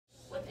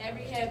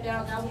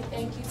down, God, we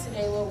thank you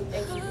today, Lord. We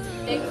thank you.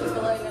 Thank you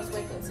for letting us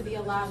wake up to be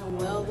alive and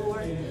well,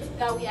 Lord.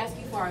 God, we ask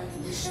you for our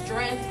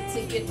strength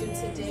to get through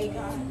today,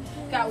 God.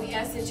 God, we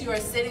ask that you are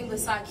sitting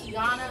beside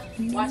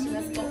Keyona, watching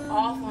us go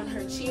off on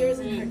her cheers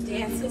and her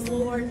dances,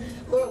 Lord.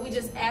 Lord, we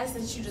just ask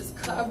that you just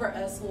cover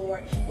us,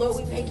 Lord. Lord,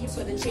 we thank you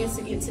for the chance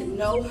to get to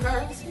know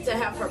her, to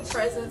have her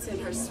presence and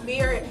her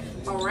spirit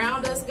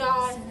around us,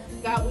 God.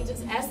 God, we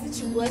just ask that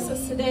you bless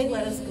us today.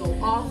 Let us go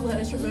off. Let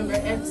us remember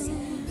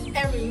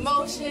every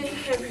motion,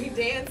 every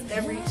dance,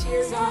 every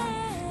cheer,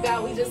 God.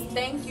 God, we just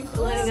thank you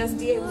for letting us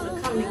be able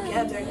to come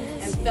together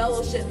and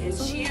fellowship and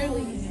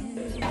cheerlead.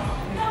 No,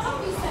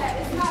 don't be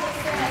sad. It's not a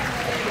sad.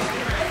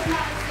 It's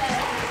not a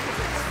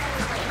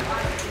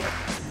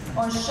sad.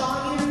 Our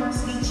Shaw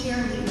University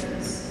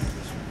cheerleaders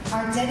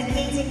are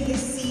dedicating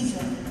this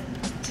season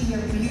to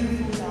your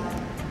beautiful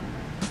daughter.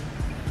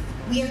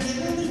 We are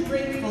truly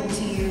grateful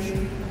to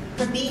you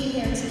for being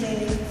here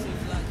today,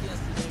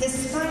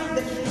 despite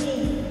the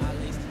pain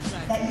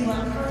that you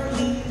are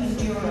currently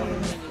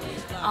enduring.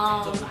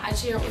 I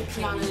cheered with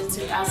Keyona in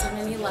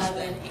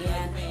 2011,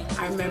 and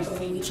I remember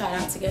when we tried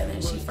out together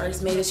and she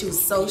first made it, she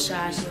was so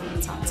shy, she didn't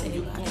want to talk to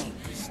anybody.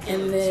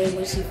 And then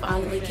when she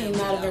finally came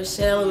out of her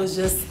shell, it was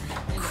just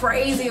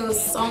crazy. It was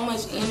so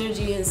much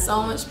energy and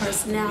so much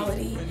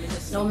personality.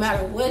 No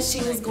matter what she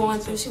was going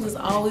through, she was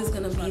always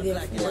going to be there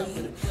for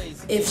you.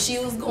 If she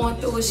was going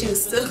through it, she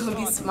was still going to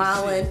be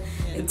smiling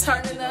and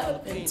turning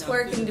up and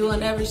twerking, doing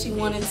whatever she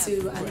wanted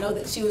to. I know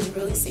that she was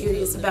really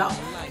serious about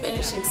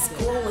finishing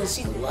school, and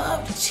she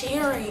loved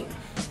cheering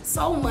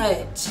so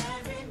much.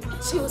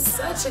 She was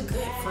such a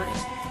good friend,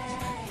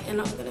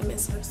 and I'm going to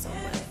miss her so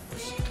much.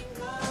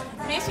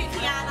 Miss you,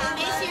 Keyona.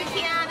 Miss you,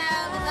 Keyona.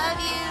 We love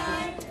you.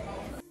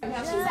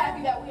 Now she's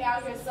happy that we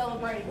out here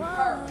celebrating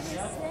her.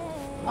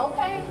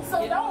 Okay?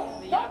 So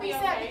don't be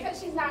sad because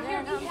she's not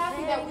here. Be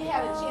happy that we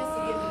had a chance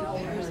to get to know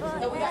her,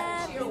 that we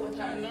got to cheer with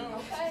her.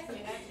 Okay?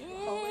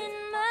 In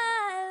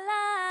my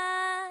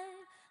life,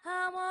 I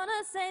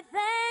wanna say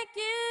thank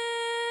you.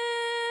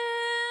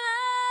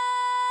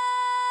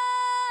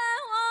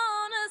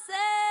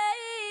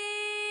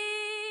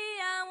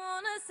 I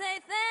wanna say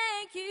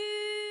thank you.